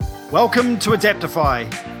Welcome to Adaptify.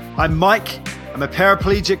 I'm Mike, I'm a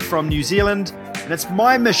paraplegic from New Zealand, and it's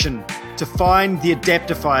my mission to find the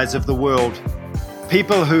Adaptifiers of the world.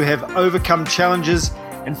 People who have overcome challenges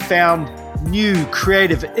and found new,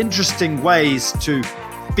 creative, interesting ways to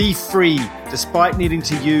be free despite needing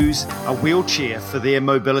to use a wheelchair for their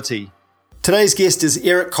mobility. Today's guest is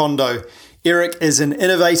Eric Kondo. Eric is an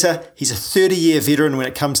innovator. He's a 30-year veteran when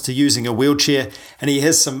it comes to using a wheelchair, and he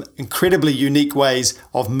has some incredibly unique ways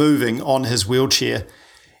of moving on his wheelchair.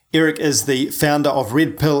 Eric is the founder of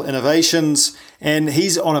Red Pill Innovations, and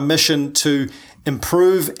he's on a mission to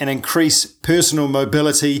improve and increase personal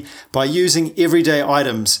mobility by using everyday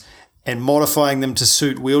items and modifying them to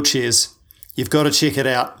suit wheelchairs. You've got to check it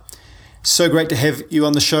out. So great to have you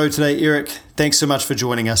on the show today, Eric. Thanks so much for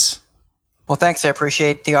joining us. Well, thanks. I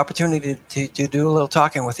appreciate the opportunity to do a little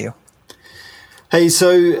talking with you. Hey,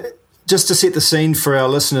 so just to set the scene for our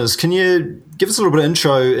listeners, can you give us a little bit of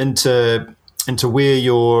intro into where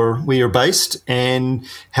you're based and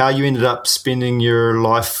how you ended up spending your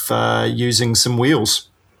life using some wheels?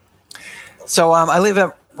 So I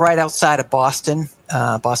live right outside of Boston,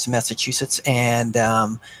 Massachusetts, and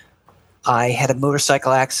I had a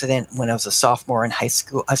motorcycle accident when I was a sophomore in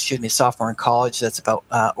sophomore in college. That's about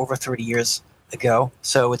over 30 years ago.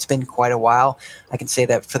 So it's been quite a while. I can say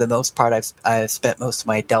that for the most part, I've spent most of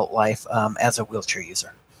my adult life as a wheelchair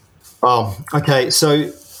user. Oh, okay.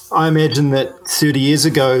 So I imagine that 30 years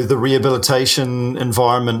ago, the rehabilitation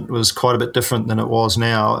environment was quite a bit different than it was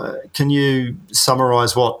now. Can you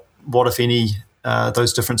summarize what if any,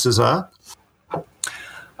 those differences are?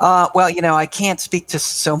 Well, I can't speak to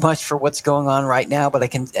so much for what's going on right now, but I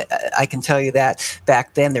can tell you that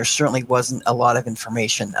back then there certainly wasn't a lot of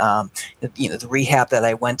information. The rehab that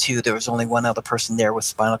I went to, there was only one other person there with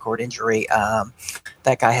spinal cord injury.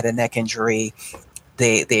 That guy had a neck injury.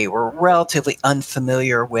 They were relatively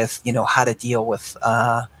unfamiliar with how to deal with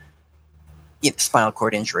spinal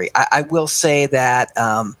cord injury. I will say that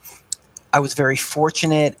I was very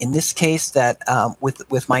fortunate in this case that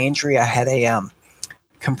with my injury I had a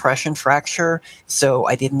compression fracture, so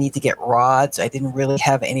I didn't need to get rods. I didn't really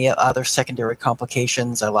have any other secondary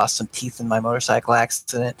complications. I lost some teeth in my motorcycle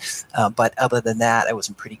accident, but other than that, I was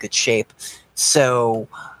in pretty good shape. So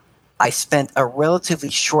I spent a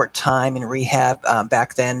relatively short time in rehab.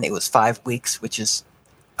 Back then, it was 5 weeks, which is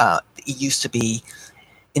it used to be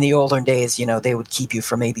in the older days. They would keep you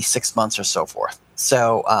for maybe 6 months or so forth.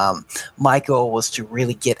 So my goal was to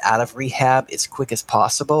really get out of rehab as quick as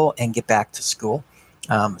possible and get back to school.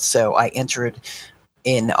 So I entered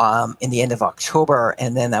in the end of October,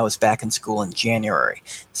 and then I was back in school in January.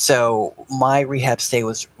 So my rehab stay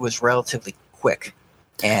was relatively quick,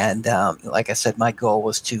 and like I said, my goal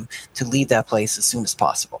was to leave that place as soon as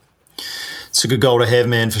possible. It's a good goal to have,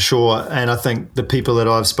 man, for sure. And I think the people that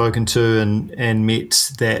I've spoken to and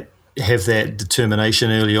met that have that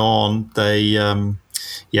determination early on,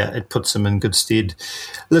 it puts them in good stead.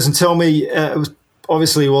 Listen, tell me.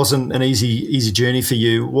 Obviously, it wasn't an easy journey for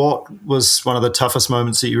you. What was one of the toughest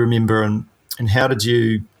moments that you remember, and how did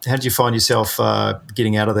you find yourself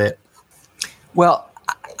getting out of that? Well,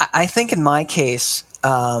 I think in my case,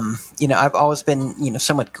 I've always been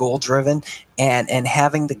somewhat goal driven, and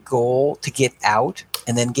having the goal to get out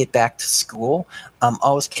and then get back to school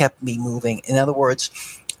always kept me moving. In other words,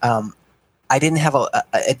 I didn't have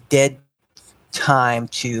a dead time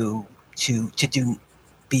to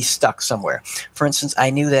be stuck somewhere. For instance, I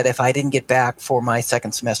knew that if I didn't get back for my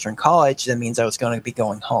second semester in college, that means I was going to be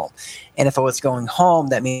going home. And if I was going home,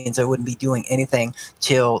 that means I wouldn't be doing anything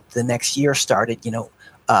till the next year started,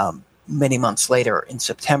 many months later in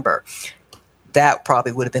September. That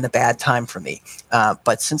probably would have been a bad time for me.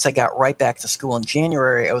 But since I got right back to school in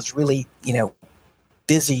January, I was really,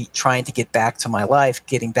 busy trying to get back to my life,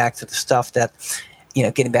 getting back to the stuff that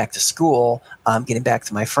getting back to school, getting back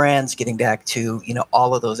to my friends, getting back to,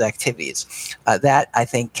 all of those activities. That, I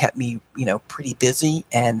think, kept me, pretty busy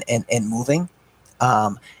and moving.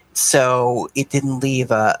 So it didn't leave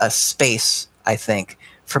a space, I think,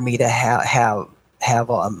 for me to have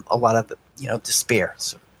a lot of, despair.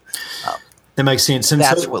 So, that makes sense. And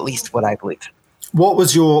that's at least what I believe. What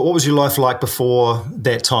was your life like before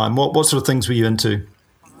that time? What sort of things were you into?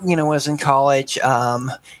 When I was in college,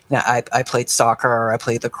 I played soccer, I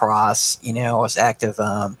played lacrosse, I was active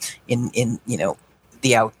in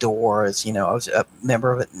the outdoors, I was a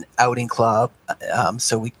member of an outing club,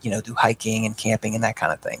 so we, do hiking and camping and that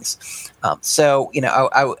kind of things. So,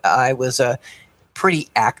 I was a pretty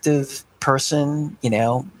active person,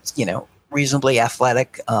 reasonably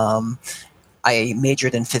athletic. I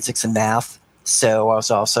majored in physics and math, so I was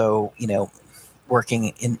also, working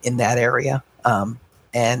in that area.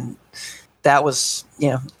 and that was,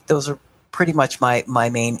 those are pretty much my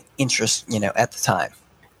main interest, at the time.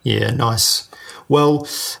 Yeah, nice. Well,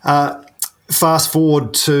 fast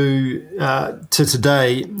forward to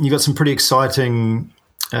today, you got some pretty exciting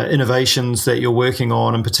innovations that you're working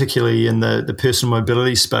on, and particularly in the personal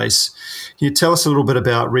mobility space. Can you tell us a little bit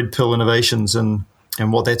about Red Pill Innovations and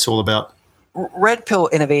what that's all about? Red Pill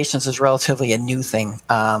Innovations is relatively a new thing.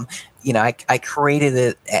 I created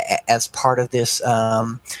it as part of this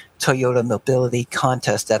Toyota mobility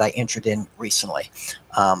contest that I entered in recently.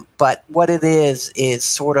 But what it is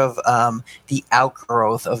sort of the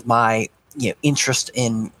outgrowth of my interest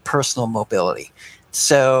in personal mobility.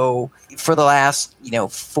 So for the last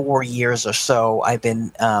 4 years or so, I've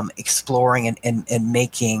been exploring and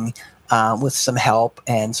making, with some help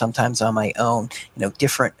and sometimes on my own,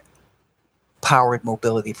 different powered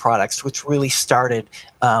mobility products, which really started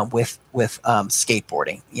with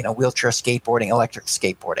skateboarding, wheelchair skateboarding, electric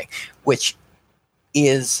skateboarding, which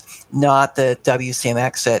is not the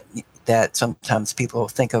WCMX that sometimes people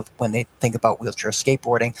think of when they think about wheelchair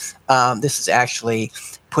skateboarding. This is actually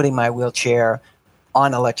putting my wheelchair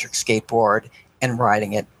on electric skateboard and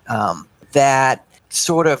riding it. That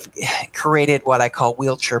sort of created what I call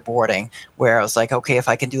wheelchair boarding, where I was like, okay, if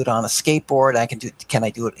I can do it on a skateboard, can I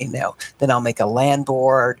do it, then I'll make a land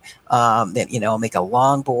board, then, I'll make a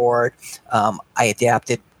longboard. I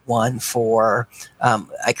adapted one for,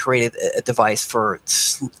 I created a device for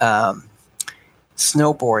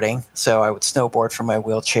snowboarding. So I would snowboard from my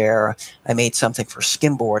wheelchair. I made something for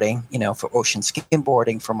skimboarding, for ocean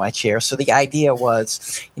skimboarding from my chair. So the idea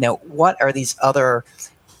was, what are these other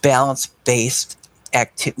balance-based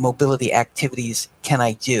mobility activities can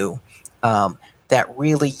I do that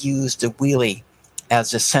really use the wheelie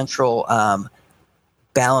as a central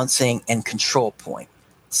balancing and control point?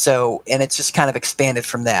 So, and it's just kind of expanded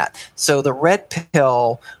from that. So the Red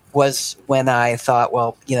Pill was when I thought,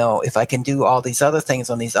 well, if I can do all these other things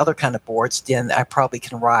on these other kind of boards, then I probably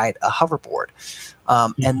can ride a hoverboard.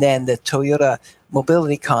 And then the Toyota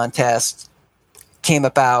Mobility Contest came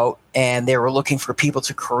about, and they were looking for people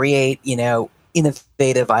to create,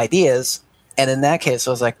 innovative ideas. And in that case,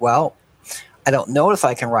 I was like, well, I don't know if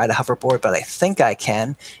I can ride a hoverboard, but I think I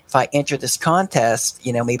can. If I enter this contest,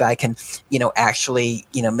 maybe I can, actually,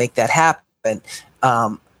 make that happen,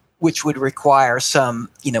 which would require some,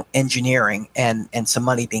 engineering and some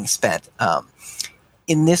money being spent.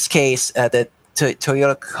 In this case, the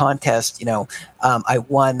Toyota contest, I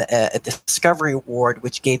won a Discovery Award,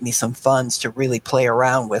 which gave me some funds to really play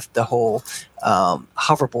around with the whole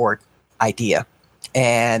hoverboard idea.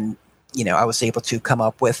 And, I was able to come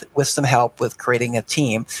up with some help with creating a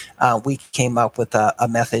team. We came up with a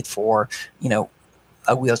method for,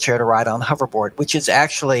 a wheelchair to ride on a hoverboard, which is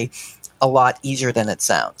actually a lot easier than it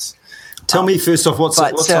sounds. Tell me first off, what's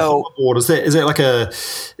a hoverboard? Is that like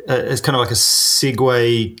it's kind of like a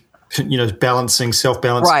Segway, balancing,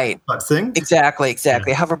 self-balancing type thing? Exactly. Yeah.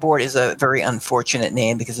 Hoverboard is a very unfortunate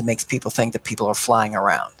name because it makes people think that people are flying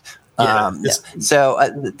around. So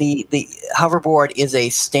the hoverboard is a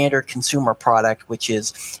standard consumer product, which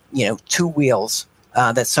is, 2 wheels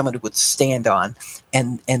that someone would stand on,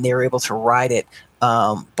 and they're able to ride it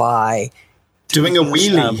by doing a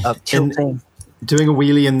wheelie of tilting. Doing a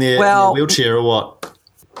wheelie in their wheelchair or what?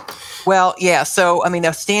 Well, yeah. So,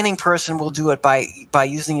 a standing person will do it by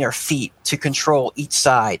using their feet to control each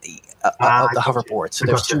side of the hoverboard. So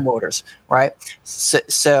there's 2 motors, right?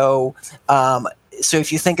 So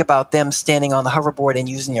if you think about them standing on the hoverboard and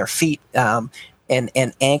using their feet and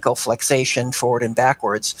ankle flexation forward and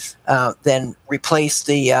backwards, then replace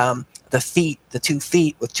the 2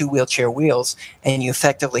 feet with 2 wheelchair wheels, and you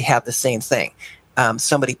effectively have the same thing.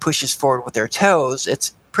 Somebody pushes forward with their toes,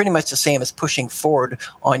 it's pretty much the same as pushing forward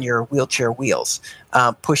on your wheelchair wheels.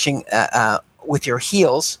 Pushing with your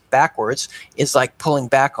heels backwards is like pulling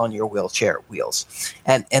back on your wheelchair wheels.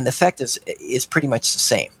 And the effect is pretty much the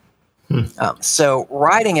same. So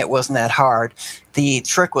riding it wasn't that hard. The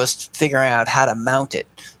trick was figuring out how to mount it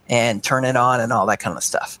and turn it on and all that kind of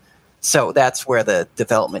stuff. So that's where the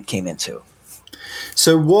development came into.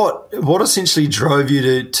 So what essentially drove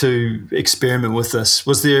you to experiment with this?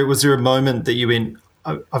 Was there a moment that you went,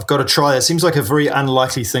 I've got to try it? It seems like a very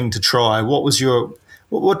unlikely thing to try.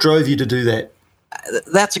 What drove you to do that?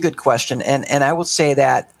 That's a good question. And I would say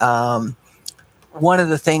that one of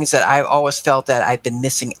the things that I've always felt that I've been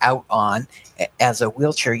missing out on as a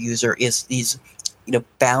wheelchair user is these,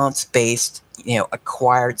 balance-based,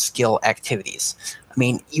 acquired skill activities.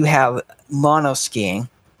 You have monoskiing,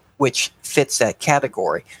 which fits that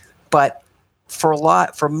category, but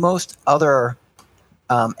for most other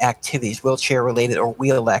activities, wheelchair-related or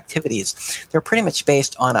wheeled activities, they're pretty much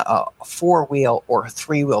based on a four-wheel or a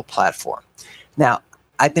three-wheel platform. Now,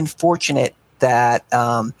 I've been fortunate that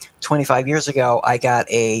 25 years ago, I got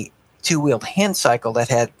a two-wheeled hand cycle that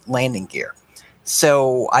had landing gear.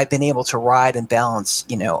 So I've been able to ride and balance,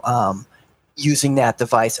 using that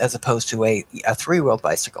device as opposed to a three-wheeled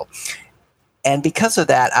bicycle. And because of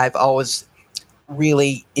that, I've always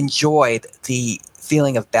really enjoyed the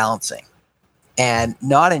feeling of balancing and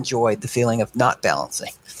not enjoyed the feeling of not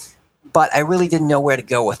balancing. But I really didn't know where to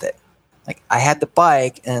go with it. Like, I had the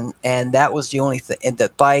bike, and that was the only thing. And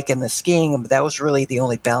the bike and the skiing, that was really the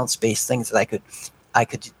only balance-based things that I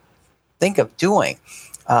could think of doing.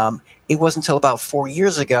 It wasn't until about 4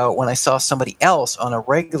 years ago when I saw somebody else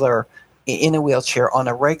in a wheelchair on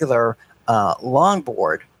a regular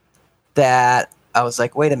longboard that I was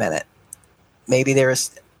like, wait a minute, maybe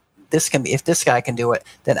if this guy can do it,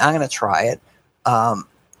 then I'm going to try it.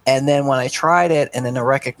 And then when I tried it, and then I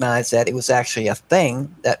recognized that it was actually a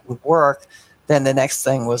thing that would work, then the next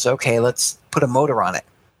thing was, okay, let's put a motor on it,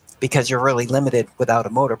 because you're really limited without a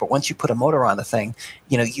motor. But once you put a motor on the thing,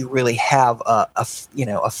 you really have a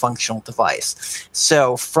functional device.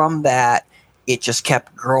 So from that, it just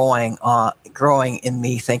kept growing in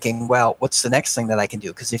me, thinking, well, what's the next thing that I can do?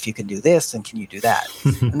 Because if you can do this, then can you do that?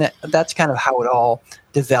 And that's kind of how it all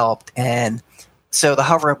developed. And so the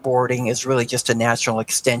hoverboarding is really just a natural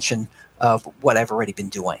extension of what I've already been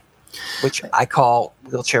doing, which I call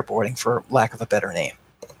wheelchair boarding for lack of a better name.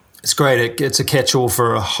 It's great. It's a catch-all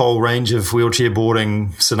for a whole range of wheelchair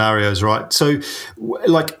boarding scenarios, right? So,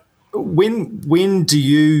 when do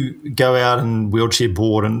you go out and wheelchair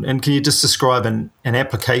board, and can you just describe an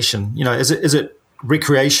application? Is it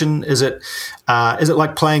recreation? Is it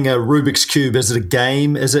like playing a Rubik's Cube? Is it a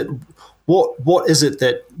game? Is it what is it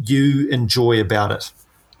that you enjoy about it?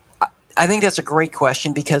 I think that's a great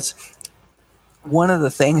question, because one of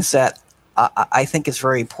the things that I think is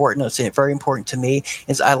very important, it's very important to me,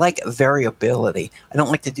 is I like variability. I don't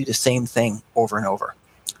like to do the same thing over and over.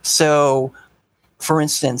 So, for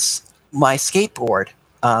instance, my skateboard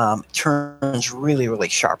turns really, really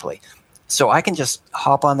sharply. So I can just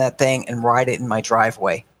hop on that thing and ride it in my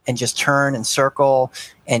driveway and just turn and circle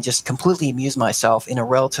and just completely amuse myself in a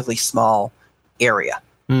relatively small area.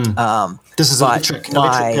 This is electric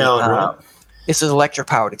powered, right? This is electric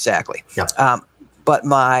powered, exactly. Yeah. But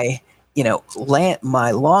my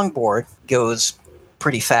longboard goes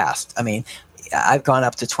pretty fast. I mean, I've gone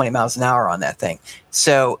up to 20 miles an hour on that thing.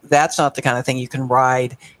 So that's not the kind of thing you can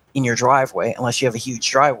ride in your driveway unless you have a huge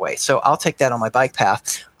driveway. So I'll take that on my bike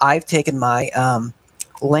path. I've taken my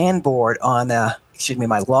longboard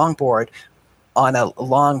on a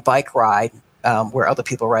long bike ride where other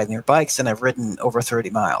people ride their bikes, and I've ridden over 30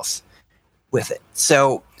 miles with it.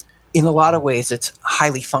 So in a lot of ways, it's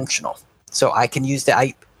highly functional. So I can use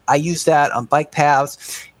that. I use that on bike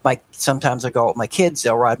paths. Sometimes I go out with my kids.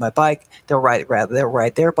 They'll ride my bike. They'll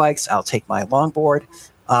ride their bikes. I'll take my longboard.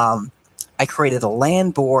 I created a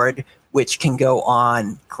land board which can go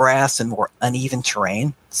on grass and more uneven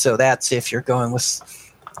terrain. So that's if you want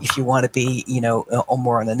to be,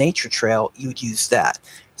 more on the nature trail, you would use that.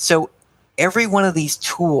 So every one of these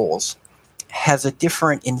tools has a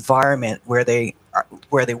different environment where they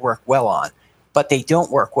work well on, but they don't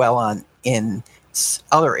work well on in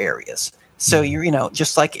other areas. So you're,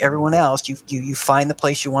 just like everyone else, you find the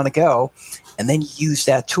place you want to go, and then you use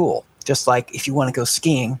that tool. Just like if you want to go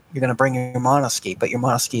skiing, you're going to bring your monoski, but your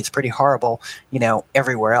monoski is pretty horrible,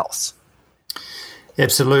 everywhere else.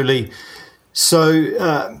 Absolutely. So,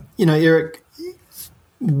 Eric,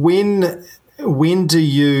 when do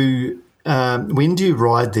you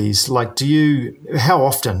ride these? How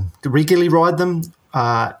often? Regularly ride them?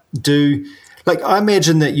 I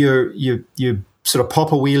imagine that you sort of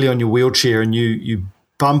pop a wheelie on your wheelchair and you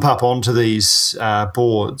bump up onto these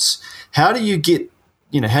boards. How do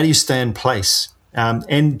you stay in place?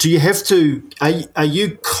 And do you have to, are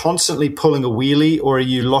you constantly pulling a wheelie, or are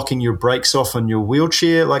you locking your brakes off on your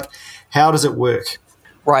wheelchair? How does it work?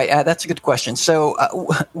 Right. That's a good question. So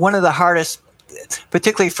one of the hardest,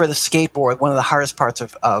 particularly for the skateboard, one of the hardest parts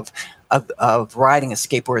of riding a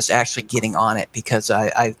skateboard is actually getting on it, because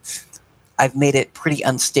I've made it pretty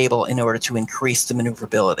unstable in order to increase the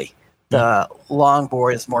maneuverability. The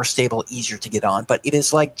longboard is more stable, easier to get on, but it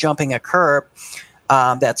is like jumping a curb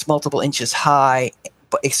that's multiple inches high,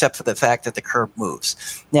 except for the fact that the curb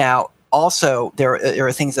moves. Now, also, there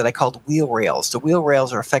are things that I call wheel rails. The wheel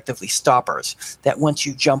rails are effectively stoppers that once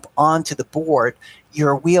you jump onto the board,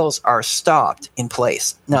 your wheels are stopped in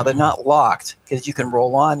place. Now, they're not locked, because you can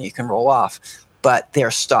roll on, you can roll off, but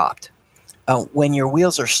they're stopped. When your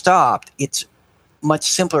wheels are stopped, it's much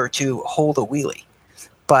simpler to hold a wheelie.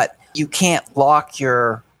 But you can't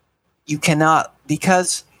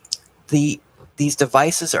because these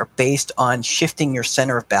devices are based on shifting your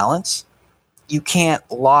center of balance. You can't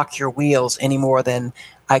lock your wheels any more than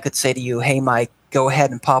I could say to you, hey, Mike, go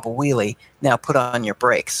ahead and pop a wheelie. Now put on your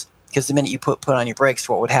brakes. Because the minute you put on your brakes,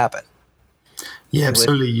 what would happen? Yeah,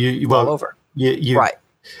 absolutely. You fall over. Right.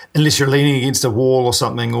 Unless you're leaning against a wall or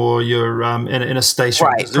something, or you're in a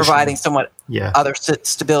stationary position. Right, providing somewhat other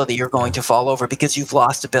stability, you're going to fall over because you've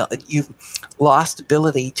lost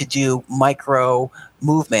ability to do micro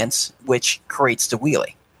movements, which creates the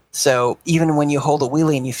wheelie. So even when you hold a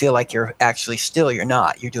wheelie and you feel like you're actually still, you're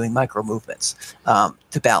not. You're doing micro movements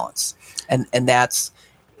to balance, and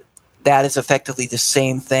that is effectively the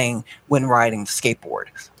same thing when riding the skateboard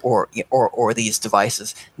or these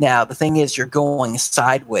devices. Now, the thing is, you're going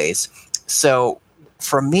sideways. So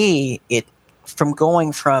for me, from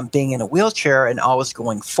going from being in a wheelchair and always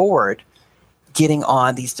going forward, getting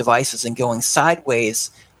on these devices and going sideways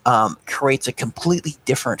creates a completely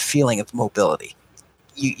different feeling of mobility.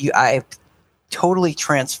 I've totally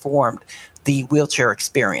transformed the wheelchair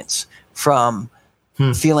experience from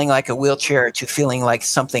feeling like a wheelchair to feeling like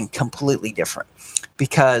something completely different.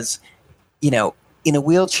 Because, in a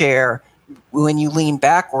wheelchair, when you lean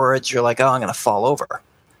backwards, you're like, oh, I'm going to fall over.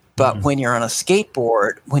 But when you're on a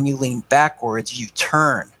skateboard, when you lean backwards, you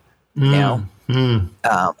turn,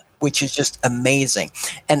 which is just amazing.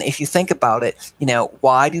 And if you think about it,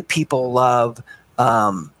 why do people love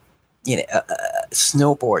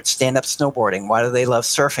snowboard, stand-up snowboarding? Why do they love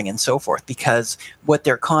surfing and so forth? Because what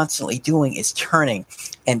they're constantly doing is turning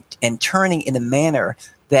and turning in a manner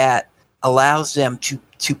that allows them to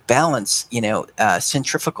balance,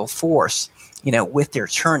 centrifugal force, with their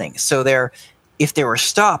turning. So if they were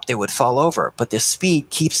stopped, they would fall over, but the speed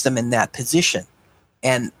keeps them in that position.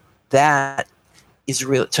 And that is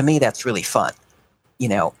real to me. That's really fun,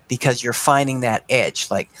 because you're finding that edge,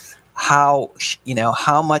 like, how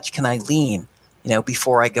much can I lean,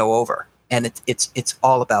 before I go over? And it's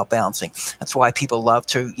all about balancing. That's why people love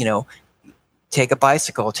to, take a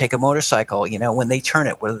bicycle, take a motorcycle, when they turn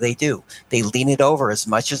it, what do? They lean it over as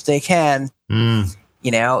much as they can. They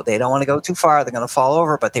don't want to go too far. They're going to fall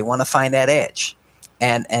over, but they want to find that edge.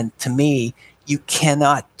 And to me, you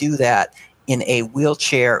cannot do that in a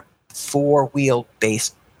wheelchair 4-wheel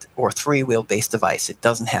based or 3-wheel based device. It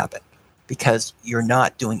doesn't happen, because you're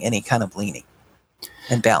not doing any kind of leaning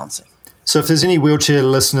and balancing. So if there's any wheelchair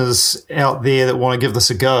listeners out there that want to give this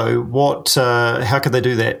a go, how could they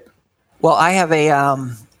do that? Well, I have a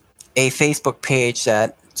Facebook page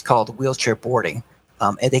that it's called Wheelchair Boarding,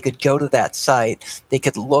 and they could go to that site. They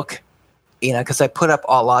could look, because I put up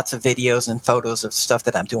lots of videos and photos of stuff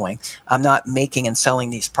that I'm doing. I'm not making and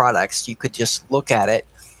selling these products. You could just look at it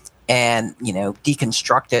and,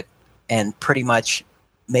 deconstruct it and pretty much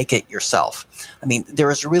make it yourself. I mean,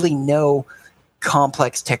 there is really no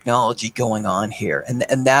complex technology going on here,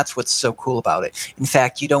 and that's what's so cool about it. In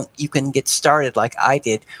fact, you can get started like I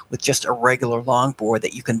did with just a regular longboard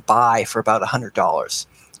that you can buy for about $100.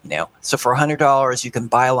 So for $100, you can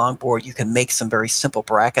buy a longboard. You can make some very simple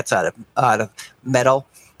brackets out of metal.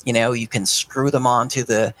 You can screw them onto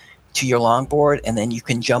to your longboard, and then you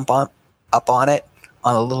can jump up on it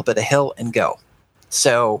on a little bit of hill and go.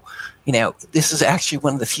 So, this is actually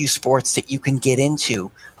one of the few sports that you can get into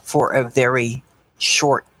for a very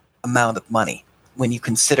short amount of money when you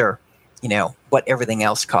consider, what everything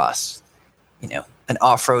else costs. An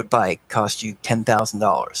off-road bike costs you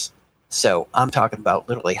 $10,000. So I'm talking about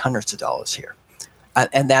literally hundreds of dollars here.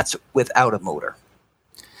 And that's without a motor.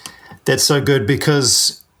 That's so good,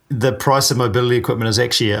 because the price of mobility equipment is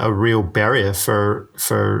actually a real barrier for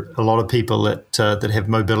a lot of people that have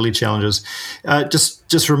mobility challenges.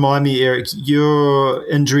 Just remind me, Eric, your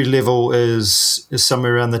injury level is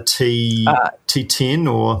somewhere around the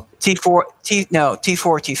T10 or T4,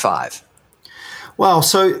 T5. Wow.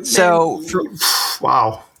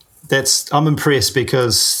 Wow. I'm impressed,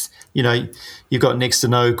 because you've got next to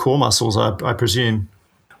no core muscles, I presume.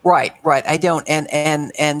 Right. I don't.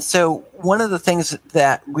 And so one of the things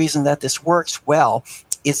reason that this works well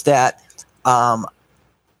is that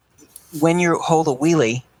when you hold a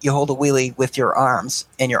wheelie with your arms,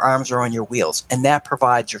 and your arms are on your wheels, and that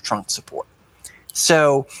provides your trunk support.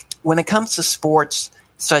 So when it comes to sports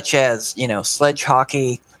such as, sledge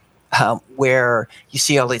hockey, where you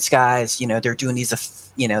see all these guys, they're doing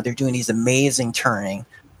these amazing turning,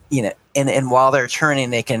 and while they're turning,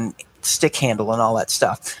 they can stick handle and all that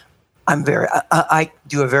stuff. I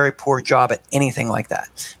do a very poor job at anything like that,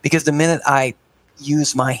 because the minute I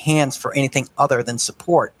use my hands for anything other than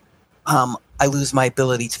support, I lose my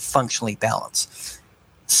ability to functionally balance.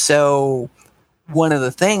 So one of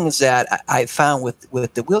the things that I found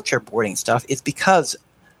with the wheelchair boarding stuff is because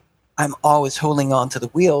I'm always holding on to the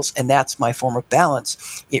wheels, and that's my form of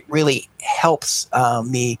balance. It really helps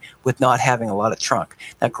me with not having a lot of trunk.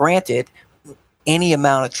 Now, granted, any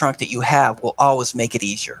amount of trunk that you have will always make it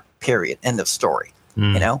easier, period, end of story,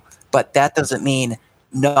 you know? But that doesn't mean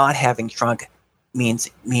not having trunk means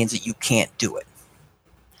that you can't do it.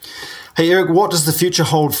 Hey, Eric, what does the future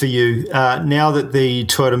hold for you now that the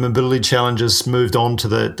Toyota Mobility Challenge has moved on to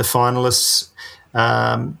the finalists?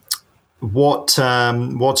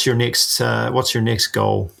 What's your next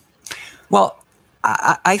goal? Well,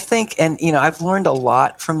 I think, and I've learned a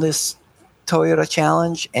lot from this Toyota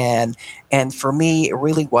Challenge, and for me, it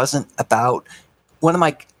really wasn't about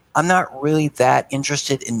I'm not really that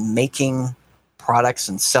interested in making products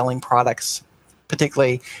and selling products,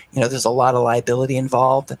 particularly, there's a lot of liability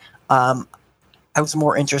involved. I was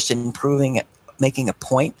more interested in making a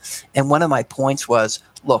point. And one of my points was,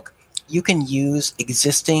 look, you can use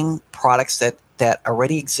existing products that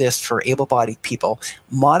already exist for able-bodied people,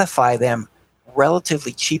 modify them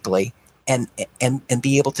relatively cheaply, and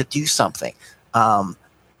be able to do something.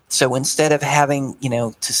 So instead of having,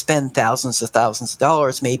 to spend thousands of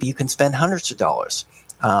dollars, maybe you can spend hundreds of dollars.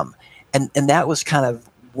 And that was kind of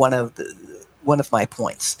one of my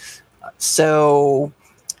points. So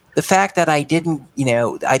the fact that I didn't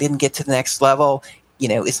get to the next level,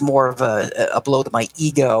 is more of a blow to my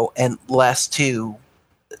ego and less to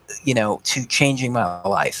changing my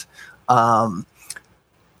life.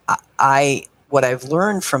 What I've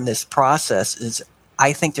learned from this process is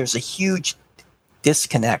I think there's a huge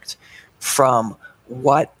disconnect from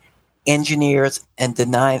what engineers and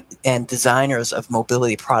designers of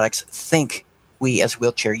mobility products think we as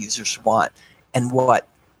wheelchair users want and what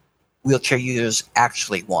wheelchair users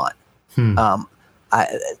actually want.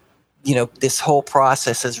 This whole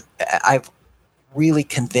process I've really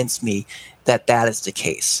convinced me that is the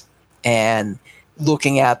case. And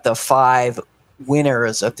looking at the 5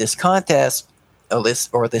 winners of this contest, or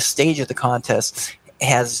this stage of the contest,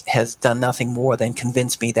 has done nothing more than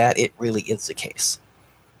convince me that it really is the case.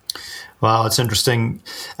 Wow, it's interesting.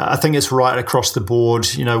 I think it's right across the board.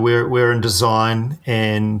 We're in design,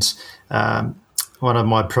 and one of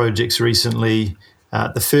my projects recently,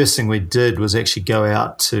 the first thing we did was actually go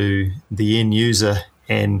out to the end user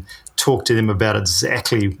and talk to them about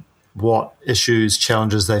exactly what issues,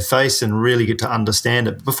 challenges they face, and really get to understand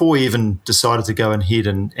it before we even decided to go ahead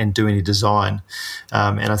and do any design.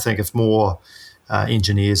 And I think if more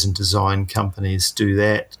engineers and design companies do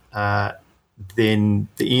that, then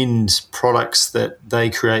the end products that they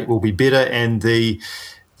create will be better, and the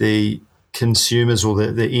consumers or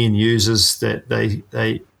the end users that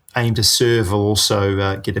they aim to serve will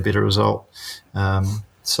also get a better result.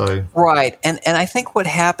 Right, and I think what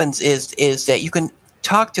happens is that you can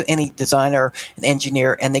talk to any designer and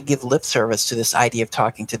engineer, and they give lip service to this idea of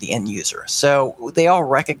talking to the end user. So they all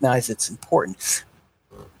recognize it's important,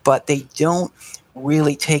 but they don't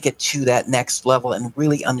really take it to that next level and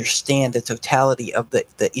really understand the totality of the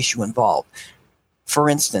issue involved. For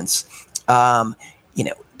instance,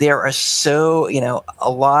 there are a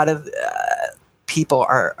lot of people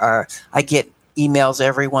are I get emails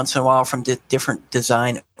every once in a while from different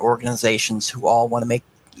design organizations who all want to make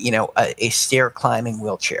a stair climbing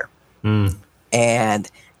wheelchair.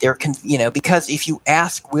 And they're because if you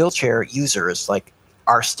ask wheelchair users, like,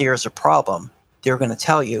 are stairs a problem, they're going to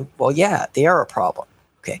tell you, well, yeah, they are a problem.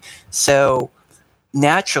 Okay, so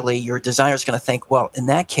naturally your designer is going to think, well, in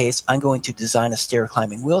that case, I'm going to design a stair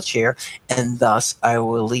climbing wheelchair, and thus I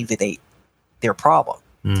will alleviate their problem.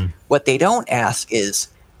 What they don't ask is,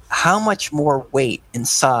 how much more weight and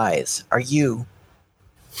size are you,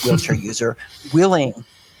 wheelchair user, willing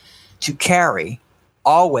to carry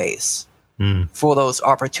always for those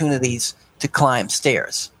opportunities to climb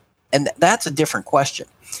stairs? And that's a different question,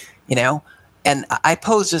 And I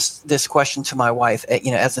posed this question to my wife,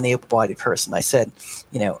 as an able-bodied person. I said,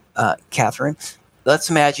 Catherine,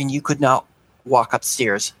 let's imagine you could not walk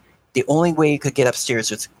upstairs. The only way you could get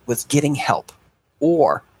upstairs was getting help.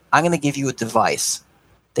 Or I'm going to give you a device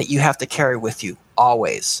that you have to carry with you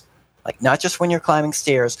always. Like, not just when you're climbing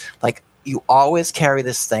stairs, like, you always carry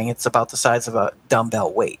this thing. It's about the size of a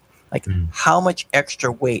dumbbell weight. Like, how much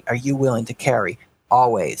extra weight are you willing to carry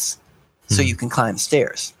always so you can climb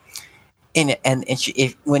stairs? And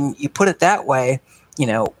when you put it that way,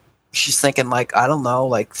 she's thinking, like, I don't know,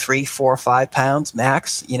 like 3, 4, 5 pounds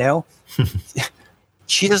max,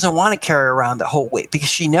 She doesn't want to carry around the whole weight because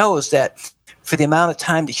she knows that for the amount of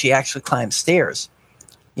time that she actually climbs stairs,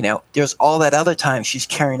 there's all that other time she's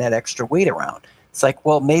carrying that extra weight around. It's like,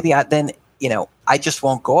 well, maybe I just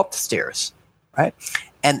won't go up the stairs, right?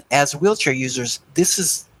 And as wheelchair users, this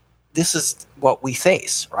is what we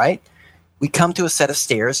face, right? We come to a set of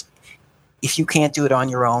stairs. If you can't do it on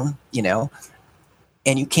your own,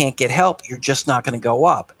 and you can't get help, you're just not going to go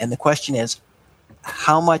up. And the question is,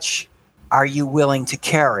 how much are you willing to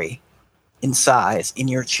carry in size in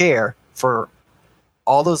your chair for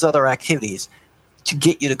all those other activities to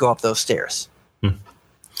get you to go up those stairs?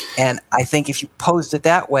 And I think if you posed it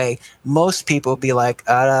that way, most people would be like,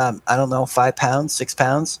 I don't know, 5 pounds, 6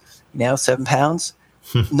 pounds, 7 pounds,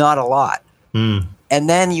 not a lot. And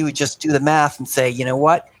then you would just do the math and say, you know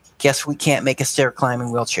what? Guess we can't make a stair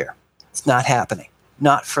climbing wheelchair. It's not happening.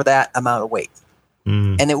 Not for that amount of weight.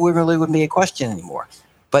 And it really wouldn't be a question anymore.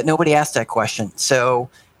 But nobody asked that question. So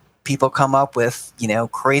people come up with,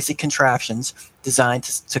 crazy contraptions designed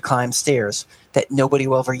to climb stairs that nobody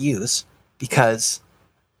will ever use because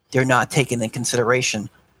they're not taking into consideration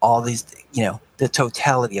all these, the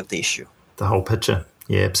totality of the issue. The whole picture.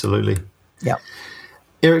 Yeah, absolutely. Yeah.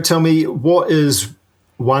 Eric, tell me, what is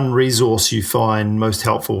one resource you find most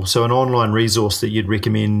helpful? So an online resource that you'd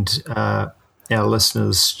recommend our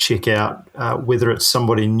listeners check out, whether it's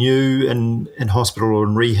somebody new in hospital or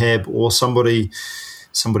in rehab, or somebody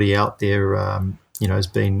out there, has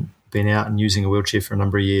been out and using a wheelchair for a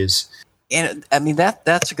number of years. And I mean,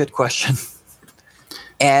 that's a good question.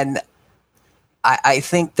 And I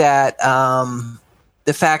think that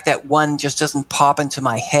the fact that one just doesn't pop into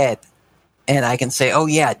my head and I can say, oh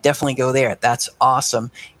yeah, definitely go there, that's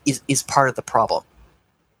awesome, is part of the problem.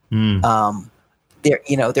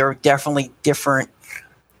 There are definitely different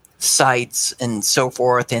sites and so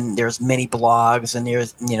forth, and there's many blogs, and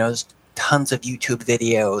there's tons of YouTube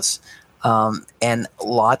videos, and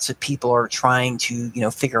lots of people are trying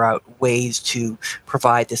to figure out ways to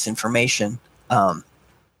provide this information.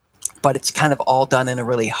 But it's kind of all done in a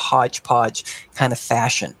really hodgepodge kind of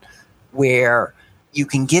fashion, where you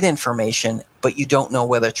can get information, but you don't know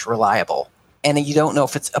whether it's reliable, and you don't know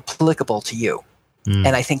if it's applicable to you.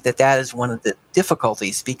 And I think that is one of the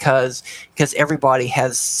difficulties, because everybody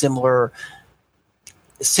has similar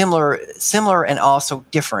and also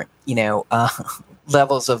different,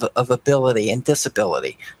 levels of ability and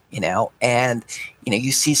disability, and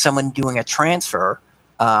you see someone doing a transfer,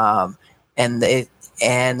 and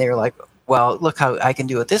they're like, well, look how I can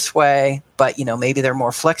do it this way, but maybe they're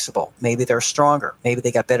more flexible, maybe they're stronger, maybe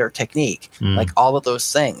they got better technique, like all of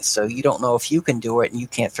those things. So you don't know if you can do it, and you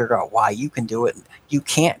can't figure out why you can do it and you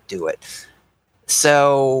can't do it.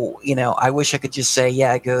 So, I wish I could just say,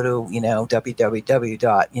 yeah, go to,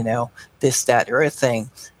 www. This, that, or a thing,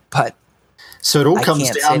 but so it all comes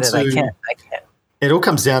down to I can't. It all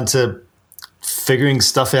comes down to figuring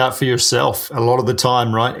stuff out for yourself a lot of the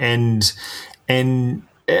time, right? And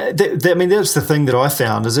that's the thing that I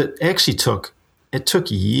found, is it actually took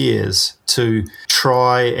years to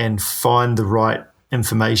try and find the right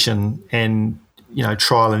information, and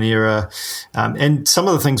trial and error, and some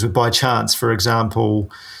of the things were by chance. For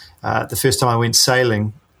example, the first time I went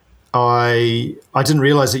sailing, I didn't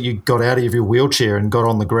realize that you got out of your wheelchair and got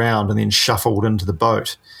on the ground and then shuffled into the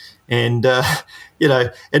boat. And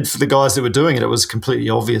and for the guys that were doing it, it was completely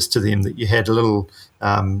obvious to them that you had a little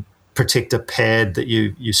protector pad that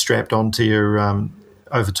you strapped onto your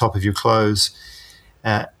over top of your clothes,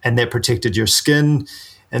 and that protected your skin.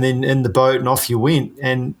 And then in the boat, and off you went.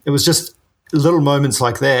 And it was just little moments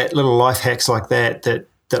like that, little life hacks like that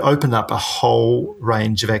opened up a whole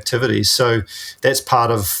range of activities. So that's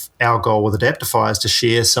part of our goal with Adaptify, is to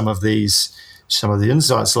share some of the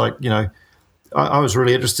insights. Like, I was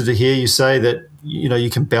really interested to hear you say that, you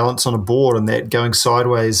can balance on a board, and that going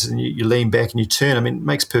sideways and you lean back and you turn. I mean, it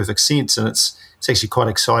makes perfect sense, and it's actually quite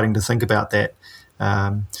exciting to think about that.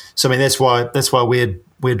 So I mean, that's why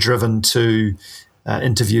we're driven to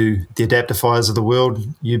interview the Adaptifiers of the world,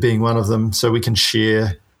 you being one of them, so we can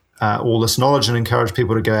share all this knowledge and encourage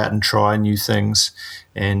people to go out and try new things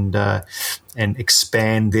and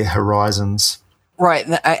expand their horizons. Right,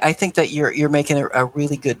 and I think that you're making a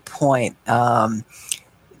really good point.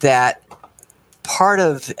 That part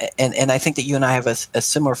of, and I think that you and I have a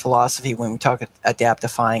similar philosophy when we talk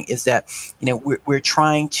adaptifying, is that we're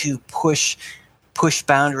trying to push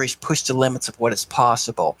boundaries, push the limits of what is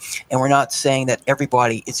possible, and we're not saying that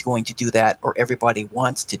everybody is going to do that or everybody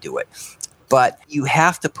wants to do it, but you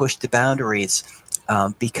have to push the boundaries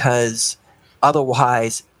because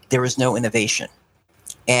otherwise there is no innovation.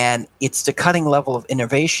 And it's the cutting level of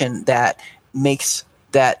innovation that makes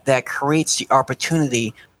that creates the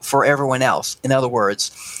opportunity for everyone else. In other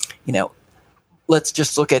words, let's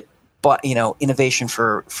just look at but innovation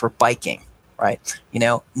for biking, right?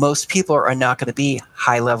 Most people are not going to be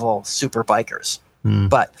high level super bikers,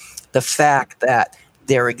 but the fact that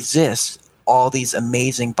there exists all these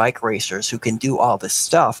amazing bike racers who can do all this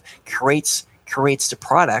stuff creates the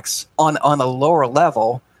products on a lower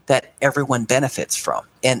level that everyone benefits from,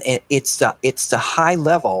 and it's the high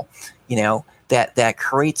level, that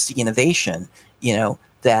creates the innovation,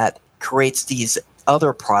 that creates these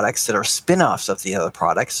other products that are spin-offs of the other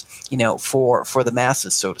products, for the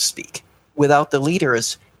masses, so to speak. Without the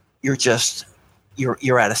leaders, you're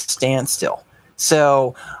at a standstill.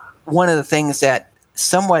 So one of the things that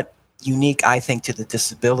somewhat unique, I think, to the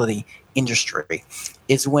disability industry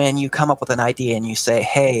is when you come up with an idea and you say,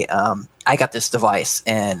 hey, I got this device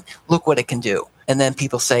and look what it can do. And then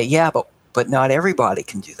people say, yeah, but not everybody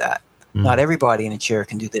can do that. Not everybody in a chair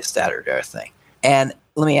can do this, that, or the other thing. And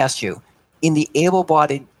let me ask you, in the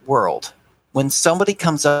able-bodied world, when somebody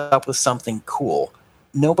comes up with something cool,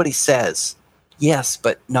 nobody says, yes,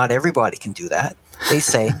 but not everybody can do that. They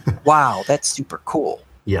say, wow, that's super cool.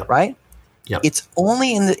 Yeah. Right? Yep. It's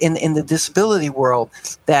only in the disability world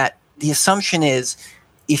that the assumption is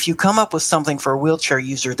if you come up with something for a wheelchair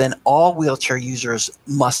user, then all wheelchair users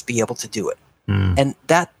must be able to do it. And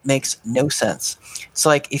that makes no sense. It's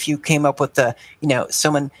like if you came up with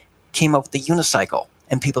someone came up with the unicycle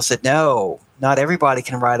and people said, no, not everybody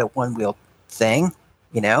can ride a one-wheel thing.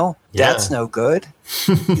 That's no good.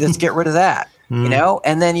 Let's get rid of that,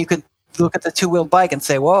 and then you could look at the two-wheel bike and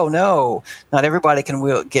say, whoa, no, not everybody can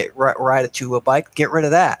ride a two-wheel bike. Get rid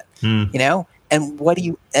of that, And what do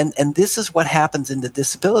you and this is what happens in the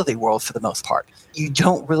disability world for the most part. You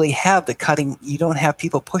don't really have you don't have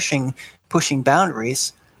people pushing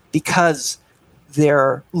boundaries because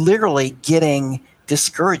they're literally getting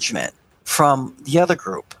discouragement from the other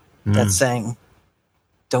group that's saying,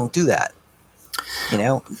 don't do that.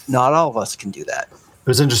 Not all of us can do that. It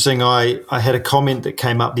was interesting. I had a comment that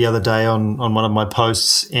came up the other day on one of my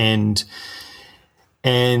posts, and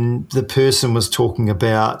the person was talking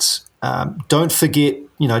about don't forget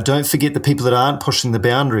the people that aren't pushing the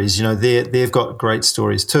boundaries. They've got great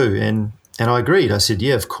stories too. And I agreed. I said,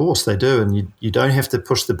 yeah, of course they do. And you don't have to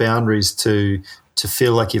push the boundaries to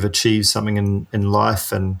feel like you've achieved something in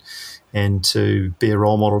life and to be a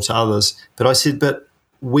role model to others. But I said, but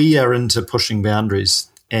we are into pushing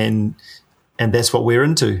boundaries, and that's what we're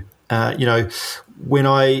into. When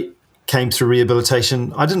I came through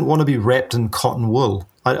rehabilitation, I didn't want to be wrapped in cotton wool.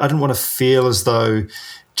 I didn't want to feel as though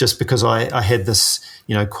just because I had this,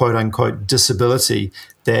 quote unquote disability,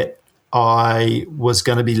 that I was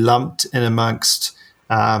going to be lumped in amongst,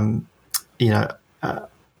 a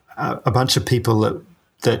bunch of people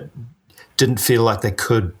that didn't feel like they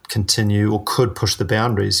could continue or could push the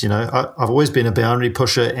boundaries. I've always been a boundary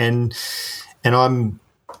pusher, and I'm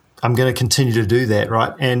going to continue to do that,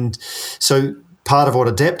 right? And so part of what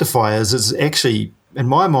Adaptify is actually, in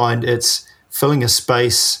my mind, it's filling a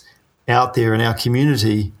space out there in our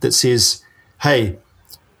community that says, hey,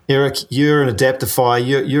 Eric, you're an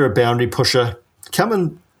Adaptify, you're a boundary pusher. Come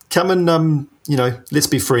and let's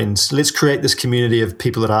be friends. Let's create this community of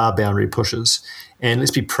people that are boundary pushers, and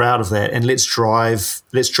let's be proud of that, and let's drive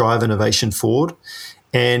innovation forward.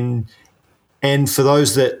 And for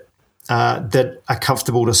those that are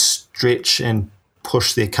comfortable to stretch and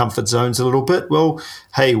push their comfort zones a little bit, well,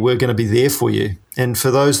 hey, we're going to be there for you. And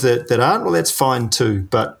for those that aren't, well, that's fine too.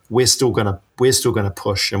 But we're still going to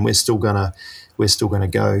push, and we're still going to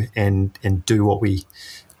go and do what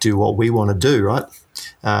we want to do, right?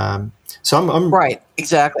 So I'm right,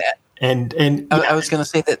 exactly. And I was going to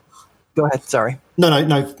say that. Go ahead. Sorry.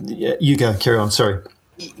 No. You go. Carry on. Sorry.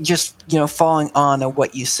 Just following on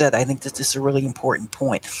what you said, I think that this is a really important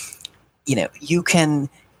point. You can.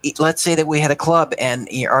 Let's say that we had a club, and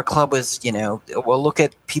our club was, we'll look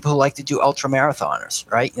at people who like to do ultra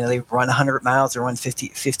marathoners, right? They run 100 miles, they run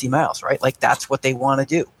 50 miles, right? Like that's what they want to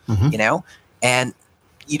do, and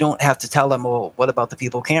you don't have to tell them, well, what about the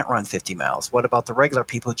people who can't run 50 miles? What about the regular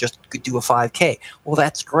people who just could do a 5K? Well,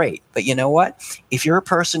 that's great. But you know what? If you're a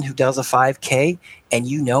person who does a 5K and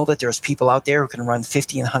you know that there's people out there who can run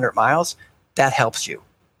 50 and 100 miles, that helps you.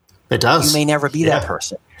 It does. You may never be that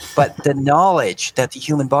person. But the knowledge that the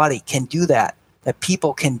human body can do that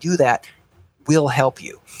people can do that, will help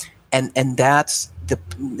you. And that's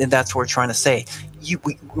what we're trying to say.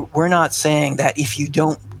 We're not saying that if you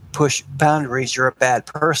don't push boundaries, you're a bad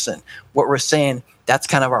person. What we're saying, that's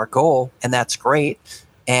kind of our goal, and that's great.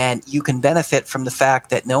 And you can benefit from the fact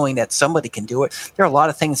that knowing that somebody can do it. There are a lot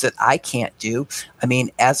of things that I can't do. I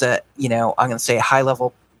mean, as a, I'm going to say a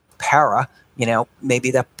high-level para,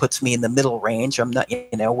 maybe that puts me in the middle range. I'm not,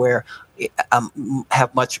 where I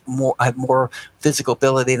have more physical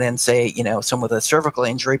ability than, say, someone with a cervical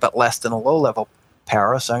injury, but less than a low-level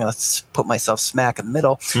para. So I'm going to put myself smack in the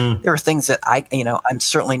middle. There are things that I'm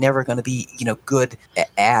certainly never going to be, good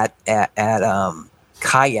at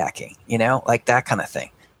kayaking, like that kind of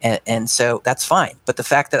thing. And so that's fine. But the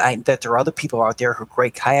fact that there are other people out there who are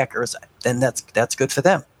great kayakers, then that's good for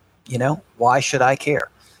them. Why should I care?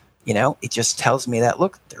 It just tells me that,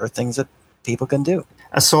 look, there are things that people can do.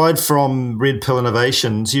 Aside from Red Pill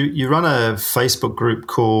Innovations, you run a Facebook group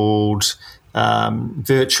called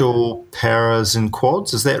Virtual Paras and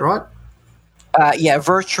Quads. Is that right? Yeah,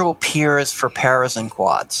 Virtual Peers for Paras and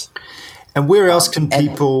Quads. And where else can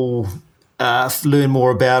people learn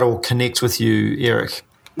more about or connect with you, Eric?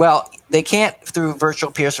 Well, they can't through Virtual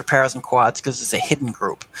Peers for Paras and Quads because it's a hidden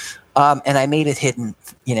group. And I made it hidden,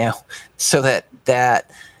 so that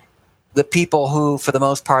the people who, for the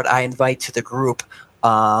most part, I invite to the group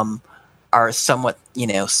are somewhat,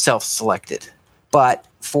 self-selected. But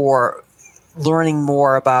for learning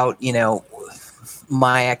more about,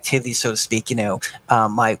 my activity, so to speak,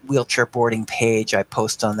 my wheelchair boarding page, I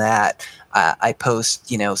post on that. I post,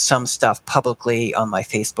 some stuff publicly on my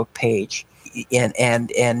Facebook page.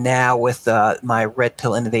 And now with my Red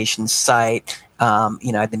Pill Innovation site,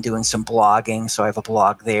 I've been doing some blogging, so I have a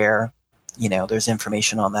blog there. There's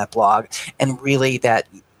information on that blog, and really that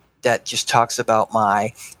just talks about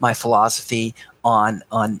my philosophy on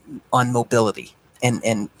mobility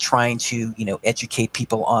and trying to educate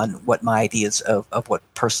people on what my ideas of what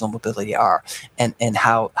personal mobility are and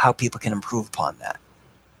how people can improve upon that.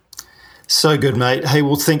 So good, mate. Hey,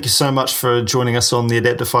 well, thank you so much for joining us on the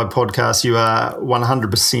Adaptify podcast. You are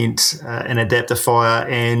 100% an Adaptifier,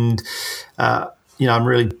 and I'm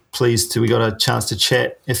really pleased we got a chance to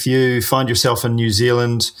chat. If you find yourself in New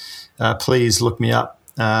Zealand, please look me up.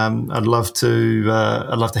 I'd love to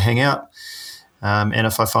hang out. And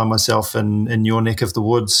if I find myself in your neck of the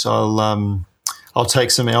woods, I'll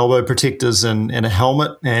take some elbow protectors and a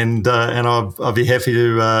helmet, and I'll be happy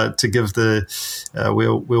to give the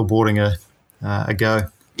wheel boarding a go.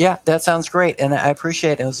 Yeah, that sounds great, and I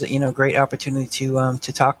appreciate it. It was a great opportunity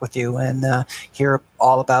to talk with you and hear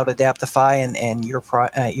all about Adaptify and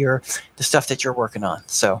the stuff that you're working on.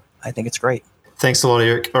 So I think it's great. Thanks a lot,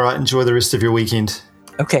 Eric. All right, enjoy the rest of your weekend.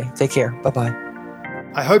 Okay, take care. Bye-bye.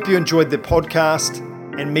 I hope you enjoyed the podcast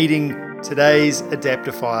and meeting today's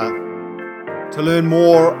Adaptifier. To learn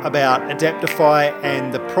more about Adaptify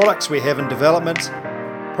and the products we have in development,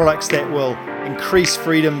 products that will increase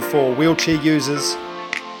freedom for wheelchair users,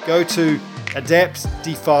 go to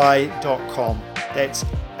adaptdefy.com. That's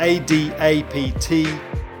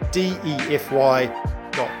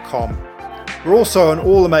ADAPTDEFY.com. We're also on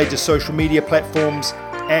all the major social media platforms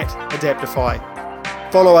at Adaptify.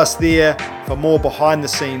 Follow us there for more behind the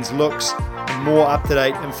scenes looks and more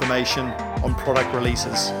up-to-date information on product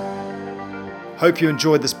releases. Hope you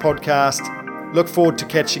enjoyed this podcast. Look forward to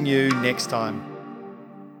catching you next time.